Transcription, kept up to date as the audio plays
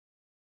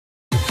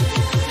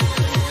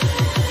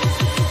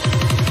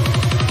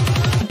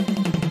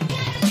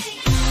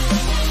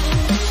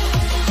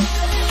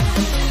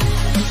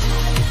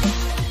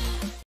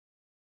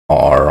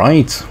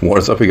Alright,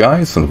 what's up you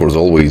guys, and of course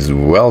always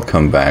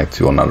welcome back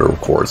to another,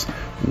 of course,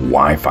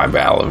 Wi-Fi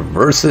battle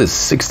versus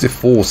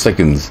 64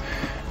 seconds.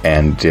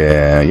 And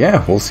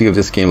yeah, we'll see if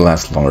this game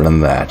lasts longer than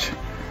that.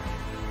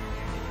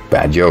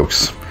 Bad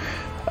jokes.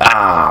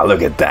 Ah,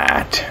 look at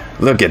that.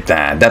 Look at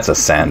that. That's a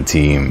sand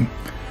team.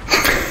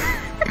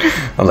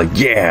 I'm like,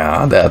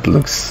 yeah, that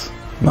looks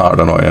not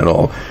annoying at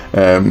all.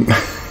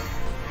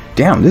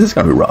 Damn, this is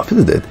gonna be rough,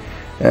 isn't it?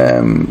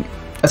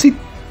 I see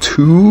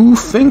two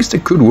things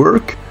that could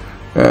work.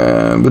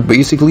 But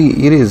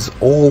basically it is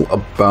all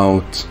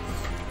about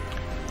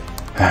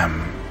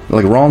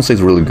like Ron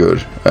stays really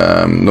good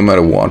no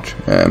matter what.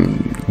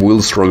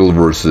 Will struggle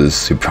versus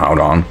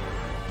Smogon,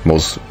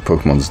 most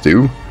Pokemons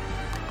do,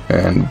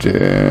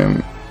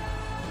 and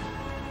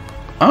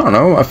I don't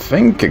know, I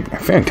think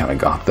I kind of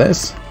got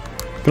this.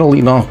 I'm gonna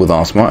lead off with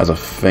Ozma, as I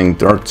think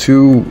there are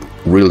two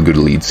real good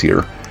leads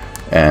here,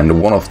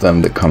 and one of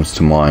them that comes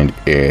to mind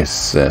is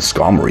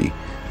Skarmory.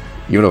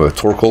 Even though with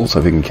Torkoals,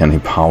 I think can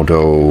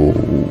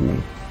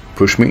Hippowdon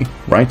push me,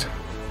 right?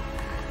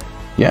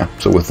 Yeah,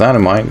 so with that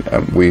in mind,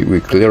 we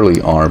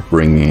clearly are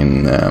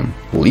bringing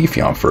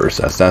Leafeon first,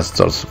 as that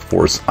does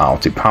force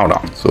out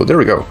Hippowdon. So there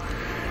we go.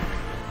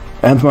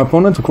 And my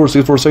opponent, of course,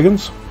 64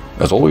 seconds,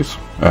 as always.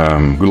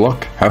 Good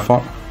luck, have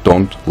fun.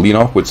 Don't lean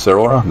off with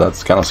Zeraora,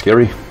 that's kind of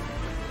scary.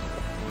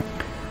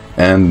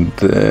 And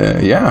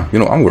yeah, you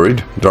know, I'm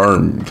worried. There are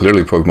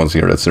clearly Pokemons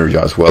here that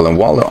synergize well, and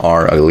while there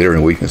are a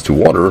glaring weakness to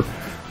water,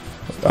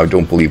 I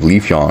don't believe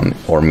Leafeon,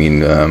 or I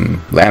mean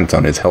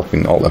Lantern, is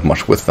helping all that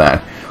much with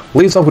that.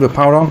 Leads up with a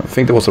Hippowdon. I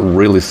think that was a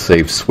really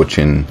safe switch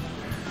in,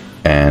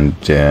 and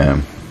I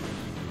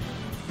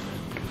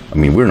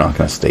mean, we're not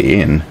going to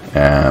stay in,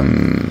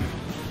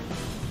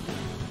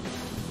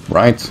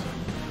 right?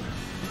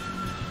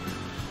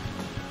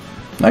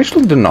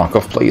 Actually, the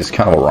knockoff play is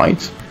kind of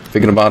alright.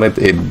 Thinking about it,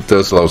 it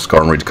does allow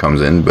Skarmory to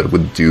come in, but it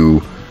would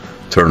do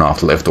turn off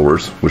the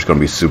leftovers, which is going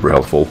to be super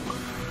helpful.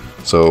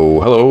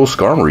 So, hello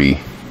Skarmory.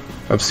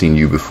 I've seen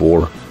you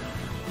before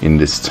in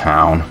this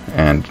town,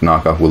 and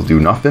knockoff will do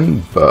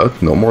nothing,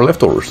 but no more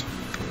leftovers.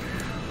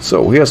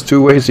 So he has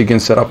two ways he can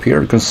set up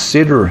here.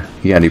 Consider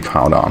he had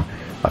Hippowdon.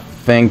 I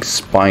think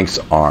spikes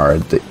are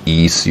the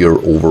easier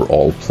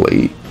overall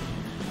play,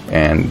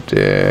 and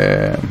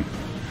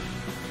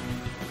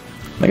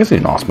I guess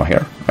in Ozma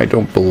here. I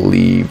don't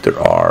believe there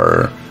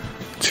are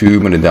too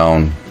many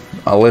down,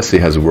 unless he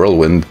has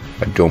Whirlwind.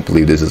 I don't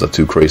believe this is a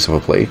too crazy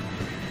of a play.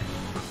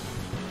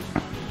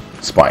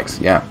 Spikes,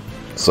 yeah.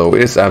 So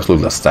it is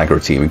absolutely a stagger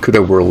team. It could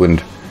have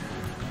Whirlwind,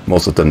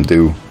 most of them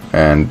do,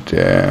 and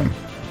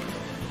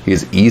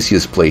his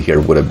easiest play here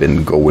would have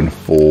been going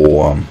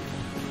for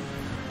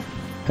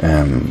I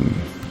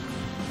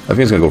think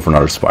he's gonna go for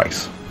another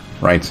Spikes,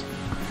 right?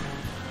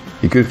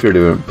 He could fear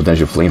the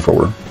potential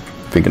flamethrower,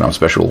 thinking I'm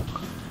special,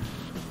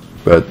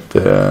 but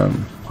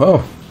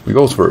oh, he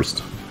goes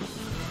first.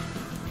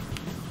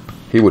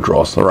 He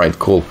withdraws. All right,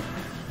 cool.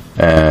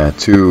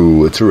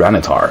 To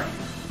Tyranitar.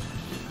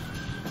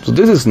 So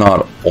this is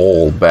not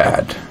all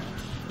bad,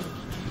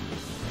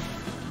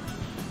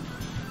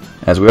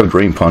 as we have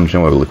Drain Punch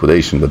and we have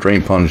Liquidation. The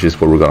Drain Punch is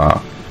where we're gonna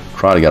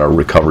try to get our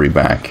recovery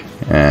back.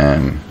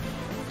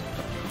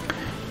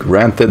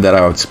 Granted that I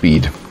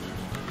outspeed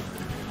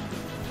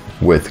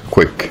with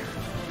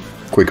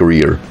quicker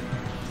ear.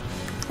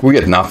 We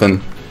get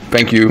nothing.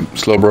 Thank you,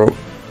 Slowbro.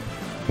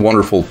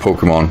 Wonderful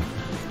Pokemon.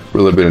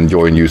 Really been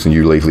enjoying using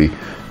you lately.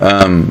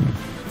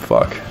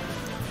 Fuck.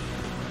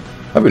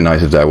 That'd be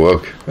nice if that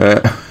worked.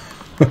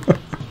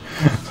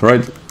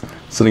 Right,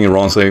 sitting in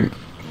Ronsay.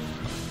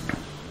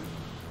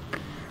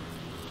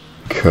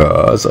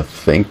 Cause I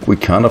think we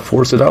kind of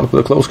force it out with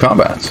a close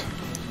combat.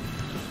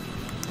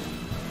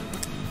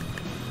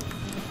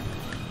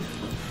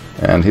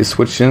 And his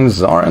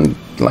switch-ins aren't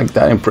like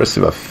that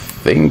impressive. I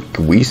think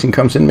Weezing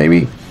comes in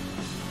maybe.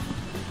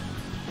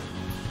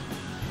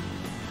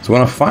 So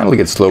when I finally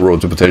get Slowbro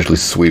to potentially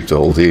sweep the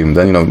whole team,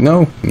 then you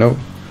know, no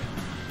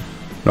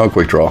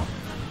quick draw.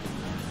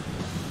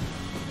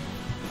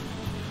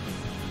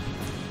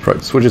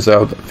 Right, switches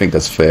out. I think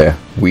that's fair.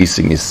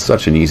 Weezing is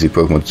such an easy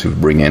Pokemon to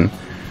bring in,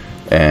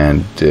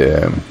 and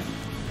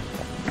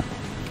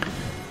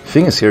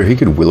thing is here, he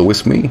could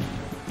Will-O-Wisp me.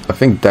 I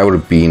think that would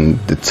have been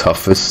the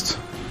toughest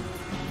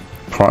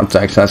part to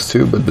access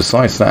to, but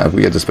besides that,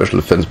 we get the special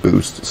defense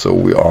boost, so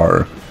we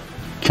are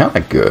kind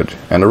of good.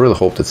 And I really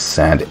hope that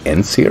Sand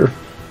ends here.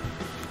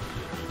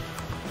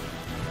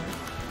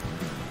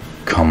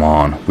 Come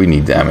on, we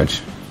need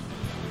damage.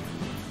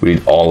 We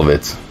need all of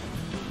it.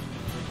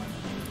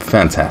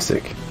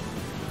 Fantastic.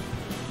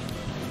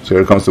 So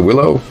here comes the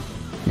Willow.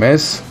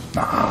 Miss?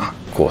 Nah,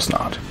 of course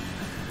not.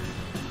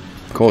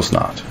 Of course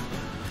not.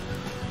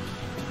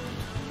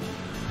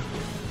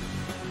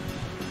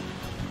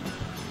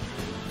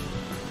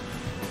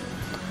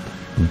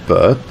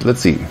 But let's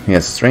see. He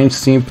has Strange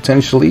Steam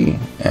potentially,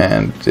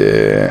 and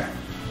yeah,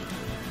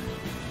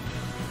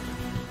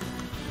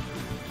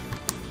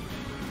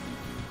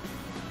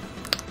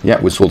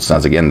 we Salt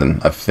Stance again. Then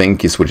I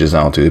think he switches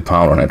out to the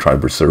power, and I try to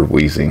preserve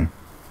Weezing.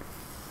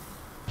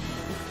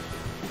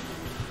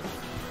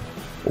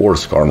 or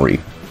Skarmory.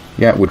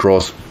 Yeah,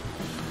 withdraws.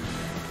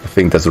 I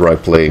think that's the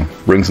right play.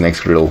 Brings an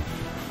Excadrill.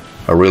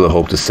 I really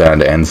hope the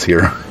sand ends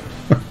here.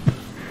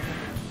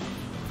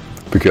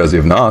 Because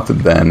if not,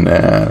 then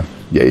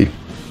yay.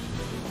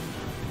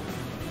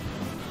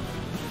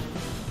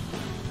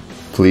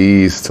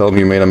 Please tell me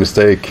you made a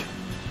mistake.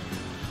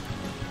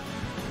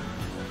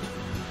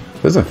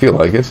 Doesn't feel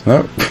like it,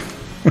 no.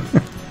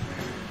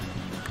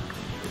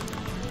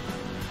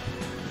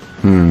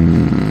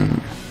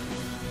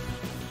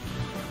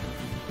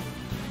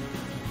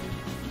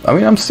 I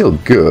mean, I'm still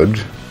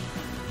good,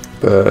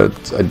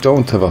 but I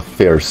don't have a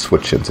fair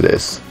switch into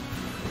this.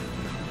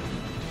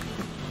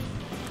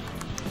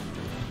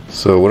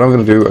 So what I'm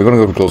going to do, I'm going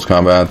to go for close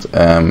combat.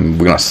 We're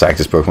going to sack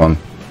this Pokemon,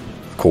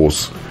 of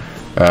course.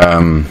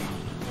 And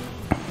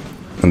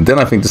then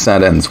I think the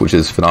sand ends, which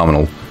is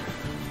phenomenal.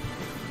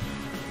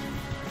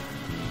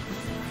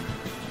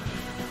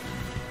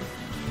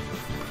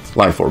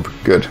 Life Orb,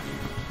 good.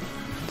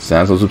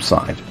 Sands will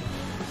subside.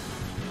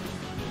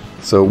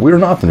 So we're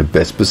not in the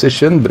best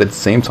position, but at the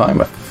same time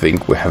I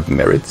think we have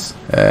merits.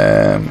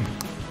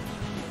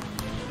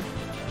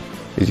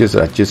 It's just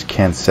that I just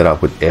can't set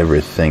up with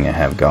everything I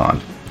have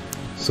gone.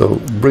 So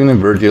bring in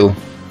Virgil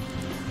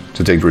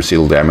to take the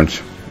residual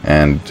damage,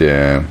 and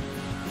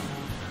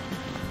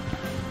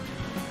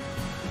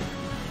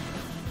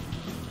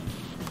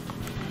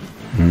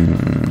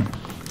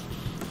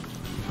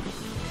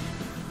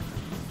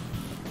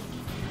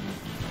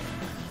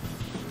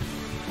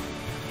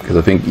because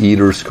I think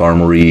either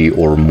Skarmory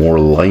or more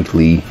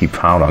likely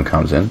Hippowdon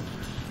comes in,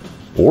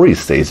 or he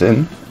stays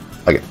in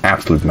like an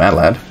absolute mad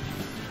lad.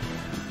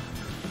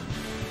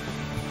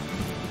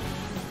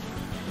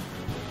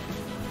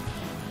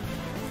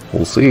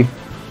 We'll see.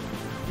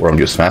 Or I'm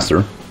just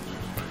faster.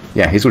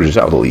 Yeah, he switches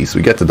out at least.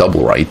 We get the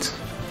double right.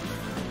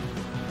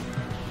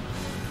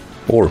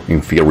 Or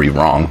in theory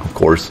wrong, of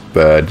course,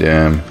 but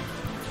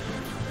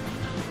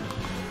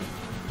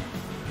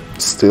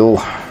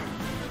still.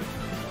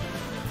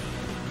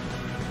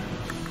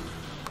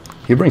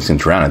 He brings in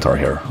Tyranitar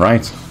here,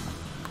 right?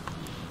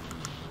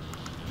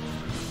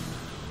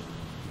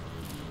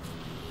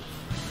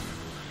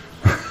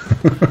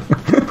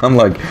 I'm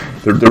like,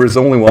 there is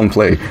only one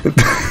play.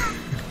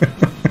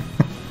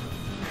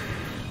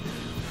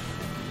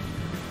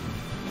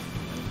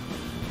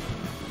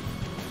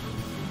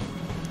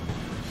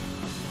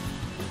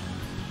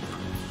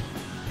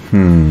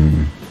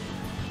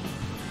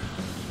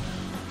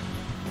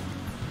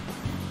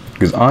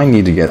 Because I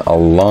need to get a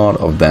lot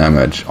of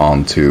damage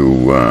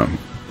onto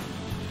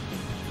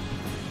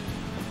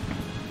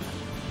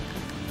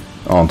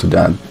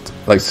that.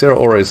 Like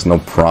Zeraora is no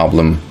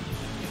problem.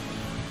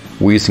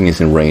 Weezing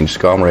is in range.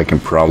 Skarmory I can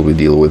probably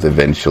deal with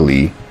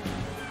eventually.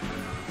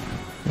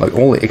 Like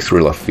only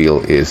Excadrill I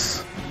feel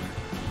is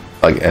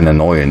like an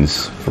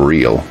annoyance for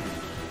real.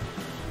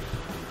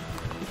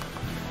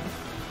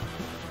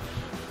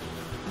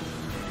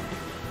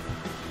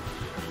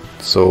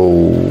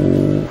 So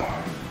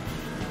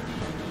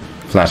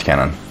Flash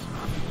Cannon.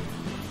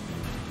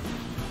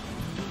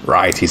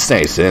 Right, he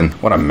stays in.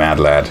 What a mad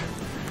lad.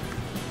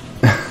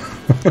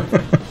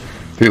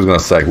 He was gonna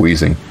sack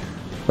Weezing.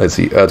 Let's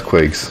see,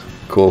 Earthquakes.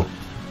 Cool.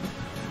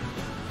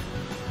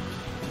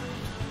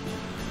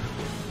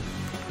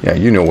 Yeah,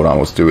 you know what I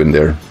was doing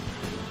there.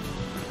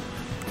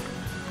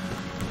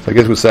 So I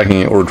guess we're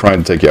sacking or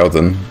trying to take you out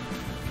then.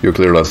 You're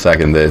clearly not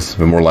sacking this,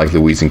 but more likely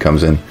Weezing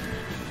comes in.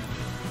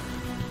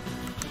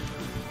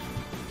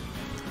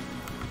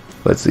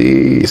 Let's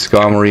see,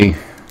 Skarmory.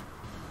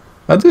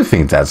 I do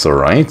think that's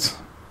alright.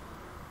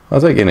 I'll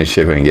take any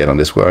ship I can get on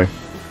this guy.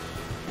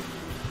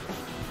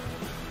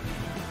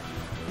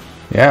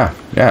 Yeah,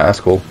 that's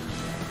cool.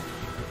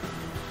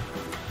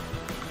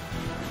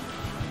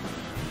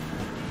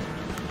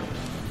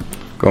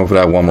 Going for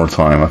that one more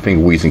time. I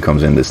think Weezing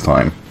comes in this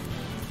time.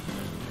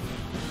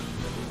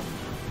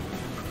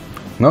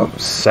 No,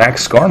 sack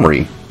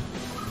Skarmory.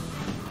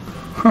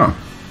 Huh.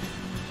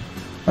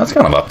 That's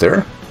kind of up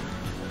there.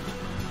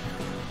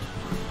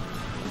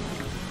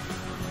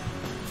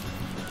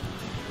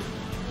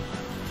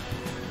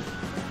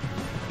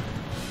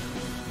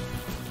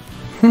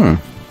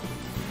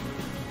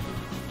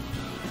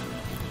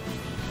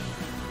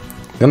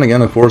 Then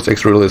again, of course,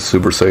 Excadrill is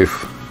super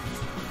safe.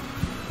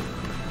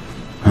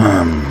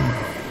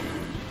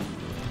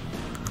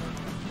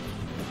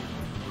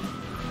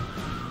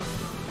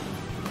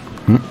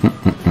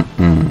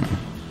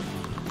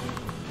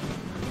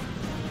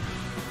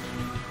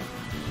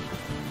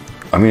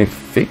 I mean, I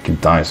think it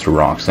dies to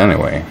rocks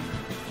anyway.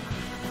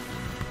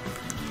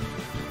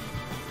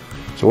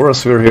 So Aura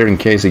Sphere here in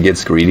case it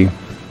gets greedy.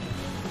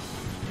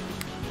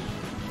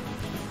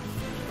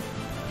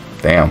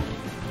 Damn.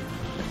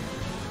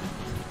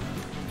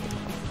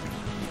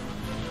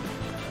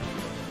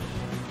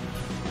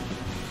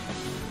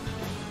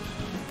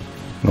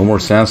 No more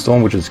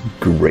Sandstorm, which is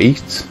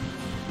great.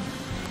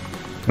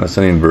 I'm gonna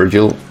send in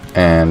Virgil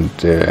and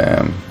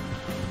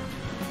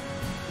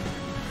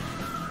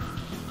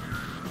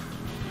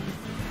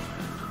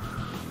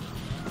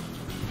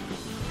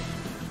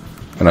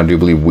And I do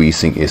believe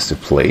wheezing is the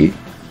play.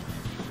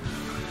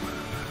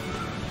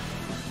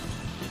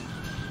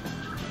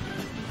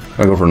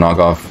 I go for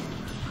knockoff.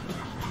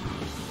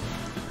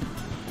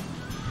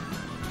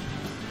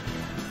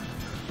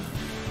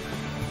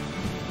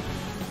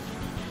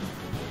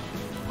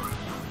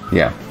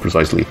 Yeah,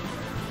 precisely.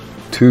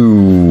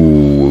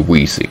 2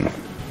 wheezing.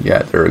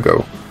 Yeah, there we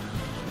go.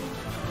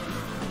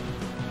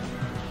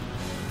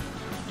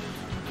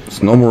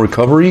 It's no more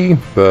recovery,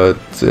 but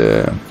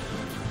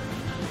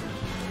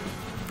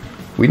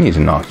we need to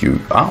knock you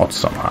out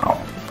somehow.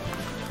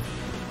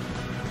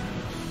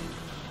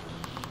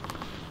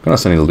 I'm gonna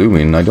send a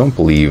Lumin. I don't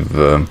believe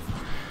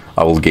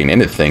I will gain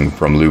anything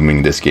from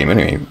Lumin this game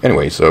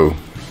anyway. So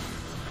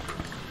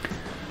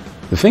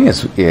the thing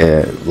is,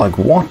 like,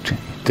 what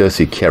does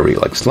he carry?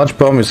 Like, Sludge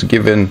Bomb is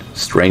given,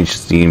 Strange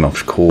Steam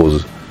of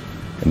course,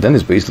 and then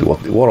it's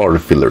basically what are the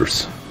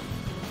fillers?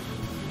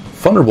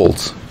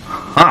 Thunderbolts.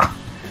 Ha!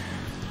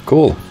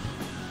 Cool.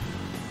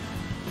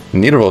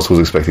 Neither of us was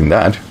expecting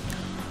that.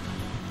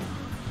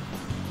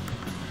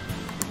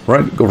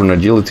 Right, go for an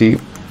agility.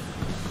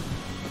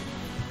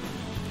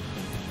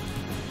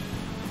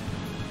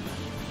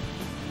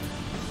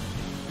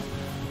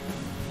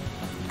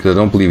 Because I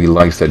don't believe he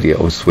likes the idea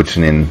of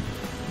switching in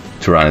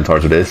Tyranitar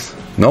to this.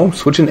 No,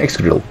 switching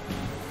Excadrill.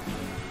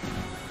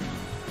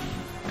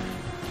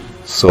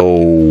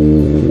 So,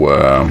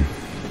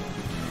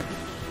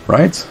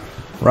 right.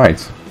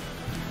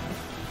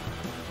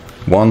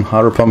 One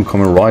Hydro Pump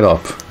coming right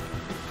up.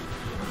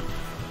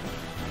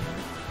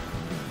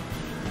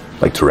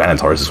 Like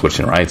Tyranitar is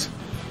switching, right?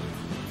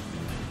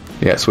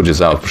 Yeah,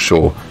 switches out for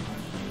sure.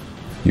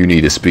 You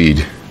need a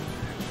speed.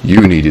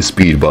 You need a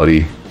speed,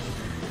 buddy.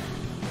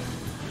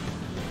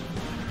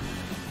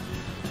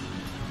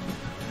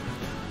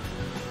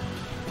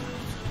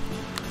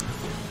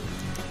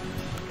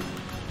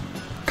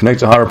 Connect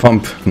to Hydro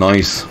Pump,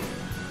 nice.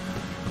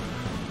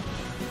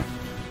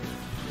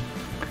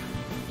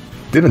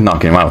 Didn't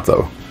knock him out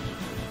though.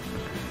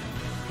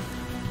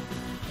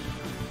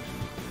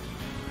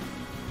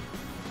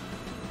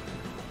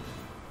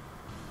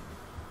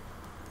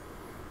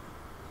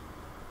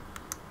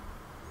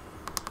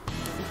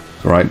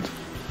 Alright,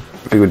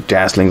 big with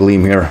Dazzling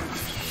Gleam here.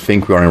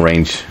 Think we are in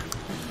range.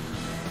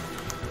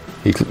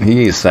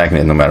 He is sacking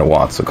it no matter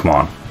what, so come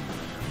on.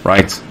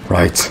 Right.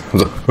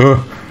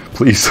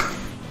 Please.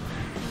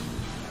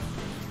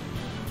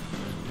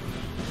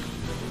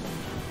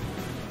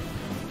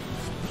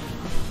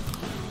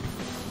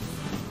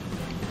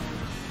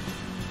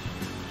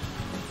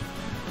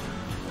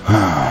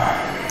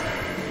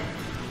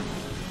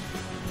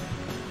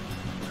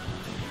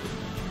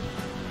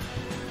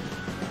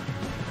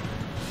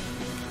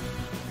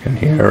 And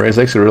here is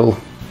Excadrill.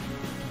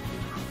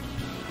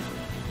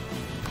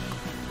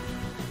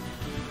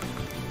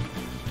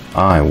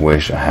 I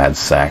wish I had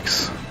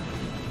sacks.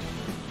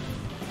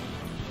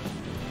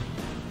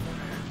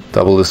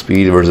 Double the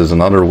speed versus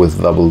another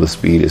with double the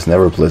speed is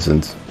never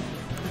pleasant.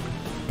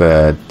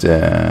 But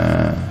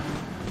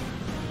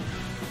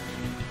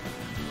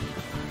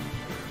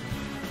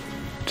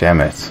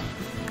damn it.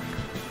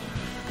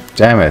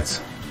 Damn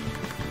it.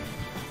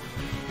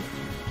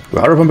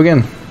 Hydro Pump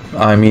again.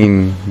 I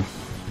mean,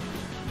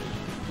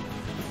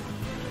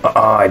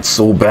 it's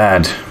so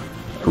bad.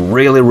 I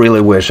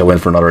really wish I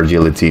went for another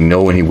agility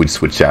knowing he would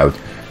switch out,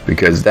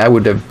 because that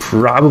would have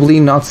probably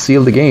not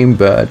sealed the game,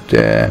 but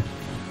it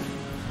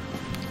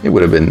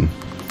would have been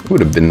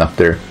up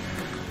there.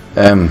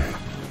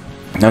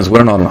 As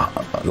we're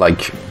not,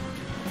 like,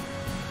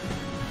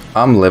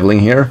 I'm leveling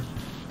here,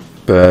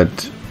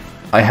 but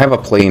I have a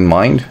play in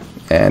mind,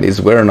 and it's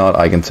whether or not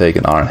I can take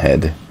an Iron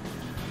Head.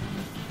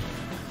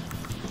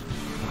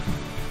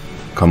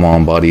 Come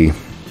on, buddy.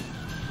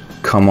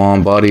 Come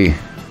on, buddy.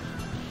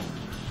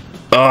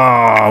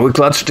 Oh, we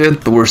clutched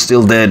it, but we're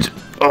still dead.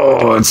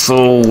 Oh, it's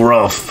so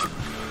rough.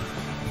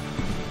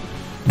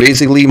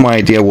 Basically, my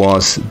idea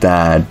was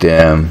that,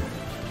 you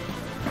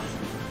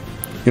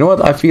know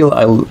what? I feel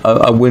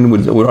I win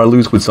with, or I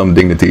lose with some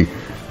dignity.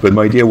 But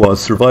my idea was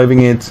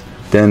surviving it,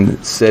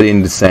 then set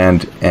in the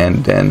sand,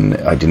 and then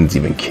I didn't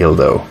even kill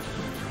though.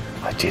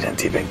 I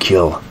didn't even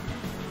kill.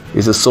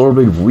 Is a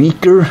Sorbet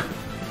weaker?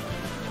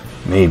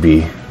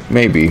 Maybe.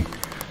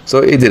 So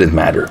it didn't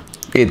matter.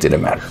 It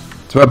didn't matter.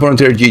 So my opponent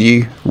here,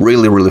 GG.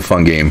 Really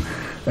fun game.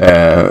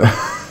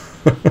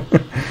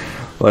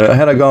 Well,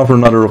 had I gone for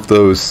another of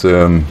those,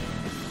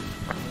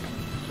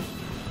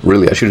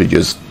 really, I should have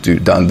just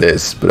done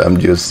this, but I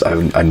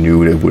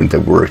knew it wouldn't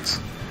have worked.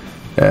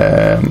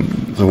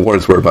 So what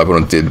it's worth, my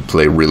opponent did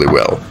play really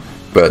well.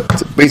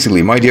 But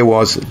basically, my idea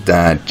was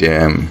that,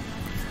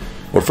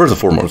 well, first and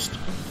foremost,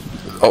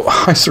 oh,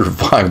 I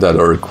survived that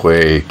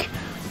earthquake.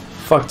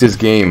 Fuck this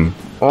game.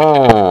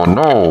 Oh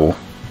no.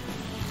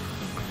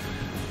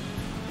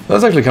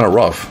 That's actually kind of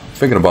rough,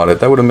 thinking about it.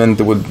 That would have meant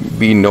there would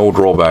be no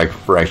drawback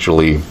for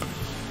actually...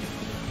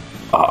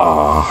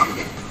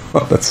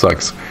 that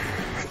sucks.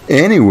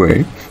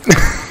 Anyway,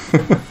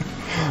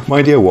 my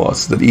idea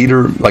was that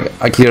either, like,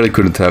 I clearly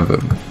couldn't have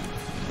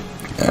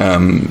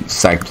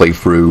sack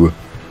playthrough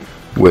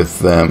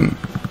with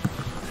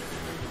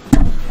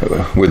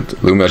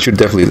Lumi. I should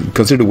definitely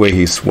consider the way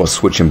he was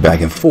switching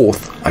back and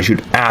forth. I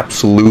should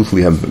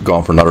absolutely have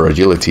gone for another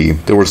agility.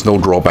 There was no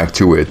drawback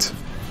to it.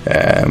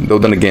 Though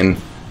then again,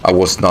 I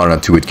was not in a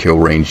 2-hit kill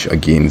range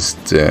against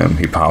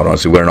Hippowdon,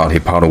 so whether or not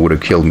Hippowdon would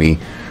have killed me,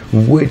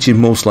 which it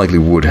most likely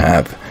would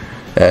have.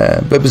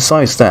 But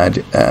besides that,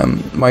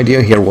 my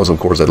idea here was, of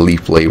course, that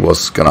Leaf Blade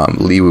was gonna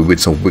leave it with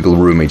some wiggle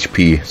room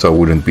HP, so I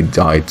wouldn't be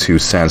died to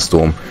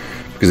Sandstorm.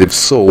 Because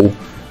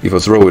if I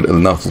throw it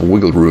enough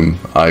wiggle room,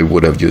 I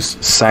would have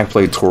just Sack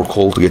Blade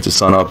Torkoal to get the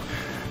sun up,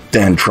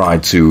 then try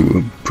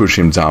to push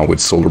him down with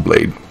Solar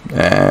Blade.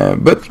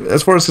 But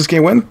as far as this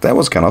game went, that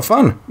was kind of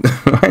fun.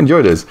 I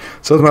enjoyed this.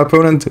 So that's my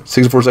opponent,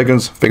 64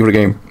 seconds. Thank you for the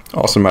game.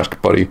 Awesome match,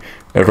 buddy.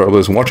 Everybody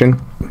who's watching,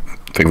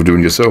 thank you for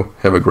doing just so.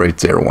 Have a great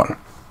day, everyone.